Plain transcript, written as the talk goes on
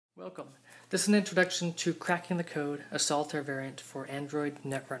Welcome. This is an introduction to cracking the code, a solitaire variant for Android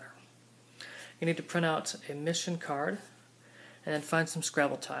Netrunner. You need to print out a mission card and then find some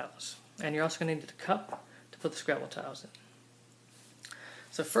Scrabble tiles. And you're also going to need a cup to put the Scrabble tiles in.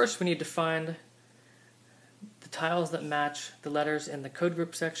 So first we need to find the tiles that match the letters in the code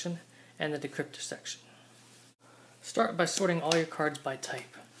group section and the decryptor section. Start by sorting all your cards by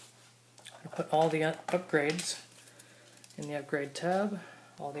type. Put all the upgrades in the upgrade tab,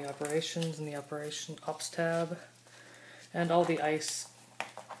 all the operations in the operation ops tab, and all the ice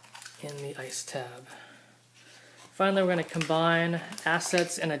in the ice tab. Finally, we're going to combine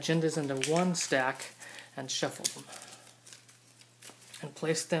assets and agendas into one stack and shuffle them and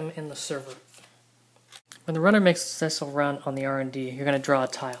place them in the server. When the runner makes a successful run on the R&D, you're going to draw a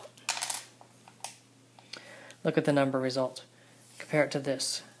tile. Look at the number result. Compare it to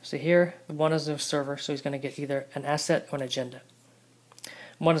this. So here, the 1 is the server, so he's going to get either an asset or an agenda.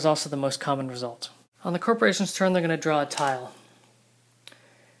 1 is also the most common result. On the corporation's turn, they're going to draw a tile.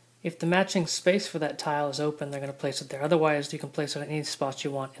 If the matching space for that tile is open, they're going to place it there. Otherwise, you can place it at any spot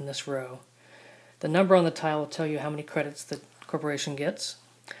you want in this row. The number on the tile will tell you how many credits the corporation gets.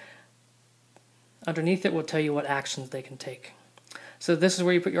 Underneath it will tell you what actions they can take. So this is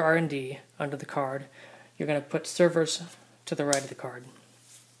where you put your R&D under the card. You're going to put servers to the right of the card.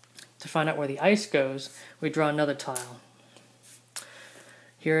 To find out where the ice goes, we draw another tile.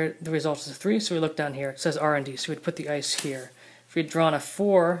 Here the result is a 3, so we look down here. It says R&D, so we'd put the ice here. If we'd drawn a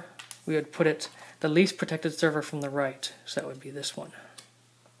 4, we would put it the least protected server from the right, so that would be this one.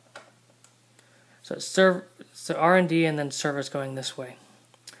 So it's R&D and then servers going this way.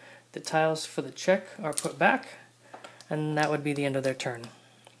 The tiles for the check are put back, and that would be the end of their turn.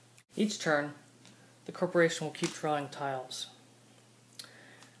 Each turn, the corporation will keep drawing tiles.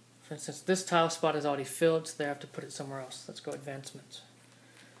 For instance, this tile spot is already filled, so they have to put it somewhere else. Let's go advancements.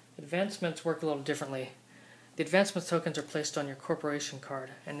 Advancements work a little differently. The advancements tokens are placed on your corporation card,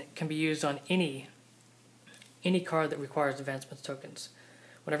 and it can be used on any card that requires advancements tokens.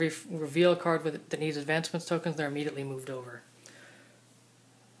 Whenever you reveal a card that needs advancements tokens, they're immediately moved over.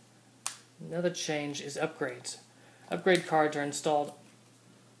 Another change is upgrades. Upgrade cards are installed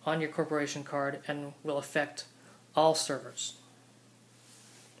on your corporation card and will affect all servers.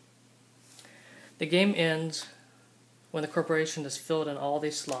 The game ends when the corporation has filled in all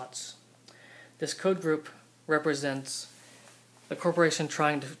these slots. This code group represents the corporation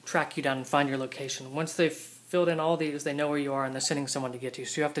trying to track you down and find your location. Once they've filled in all these, they know where you are and they're sending someone to get you,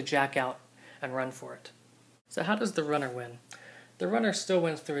 so you have to jack out and run for it. So how does the runner win? The runner still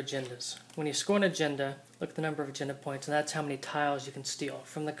wins through agendas. When you score an agenda, look at the number of agenda points, and that's how many tiles you can steal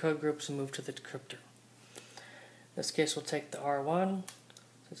from the code groups and move to the decryptor. In this case, we'll take the R1,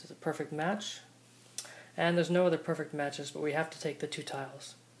 since it's a perfect match. And there's no other perfect matches, but we have to take the 2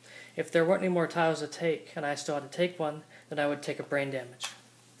 tiles. If there weren't any more tiles to take, and I still had to take one, then I would take a brain damage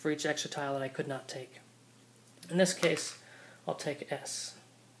for each extra tile that I could not take. In this case, I'll take S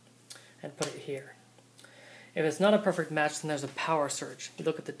and put it here. If it's not a perfect match, then there's a power surge. You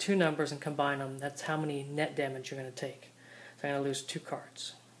look at the 2 numbers and combine them. That's how many net damage you're going to take. So I'm going to lose 2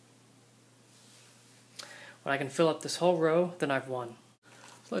 cards. When I can fill up this whole row, then I've won.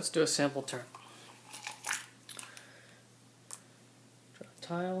 So let's do a sample turn. Draw a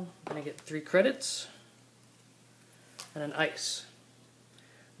tile. I'm going to get 3 credits and an ice.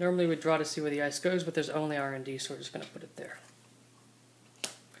 Normally we draw to see where the ice goes, but there's only R&D, so we're just going to put it there.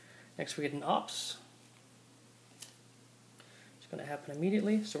 Next we get an ops. Going to happen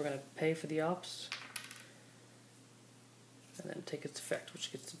immediately, so we're going to pay for the ops and then take its effect, which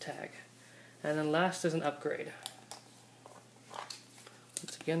gets the tag. And then last is an upgrade.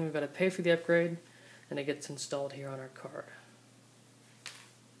 Once again, we've got to pay for the upgrade, and it gets installed here on our card.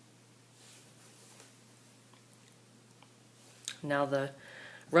 Now the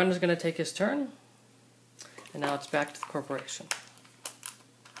runner is going to take his turn, and now it's back to the corporation.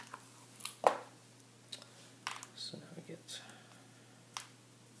 So now we get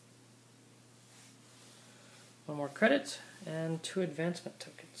 1 more credit and 2 advancement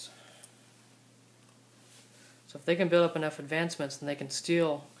tokens. So if they can build up enough advancements, then they can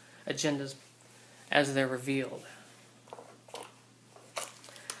steal agendas as they're revealed.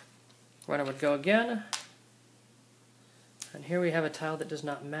 Runner would go again, and here we have a tile that does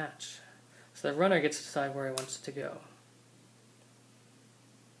not match. So the runner gets to decide where he wants to go.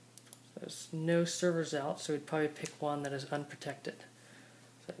 There's no servers out, so we'd probably pick one that is unprotected.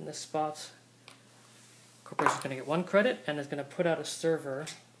 So in this spot, corporation is going to get 1 credit and is going to put out a server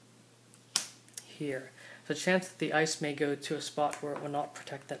here. There's a chance that the ice may go to a spot where it will not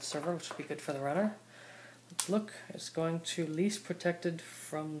protect that server, which would be good for the runner. let's look. It's going to least protected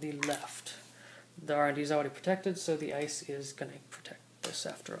from the left. The R&D is already protected, so the ice is going to protect this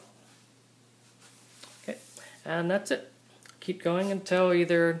after all. Okay, and that's it. Keep going until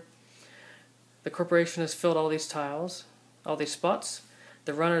either the corporation has filled all these tiles, all these spots,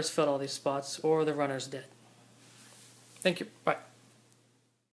 the runner's filled all these spots, or the runner's dead. Thank you. Bye.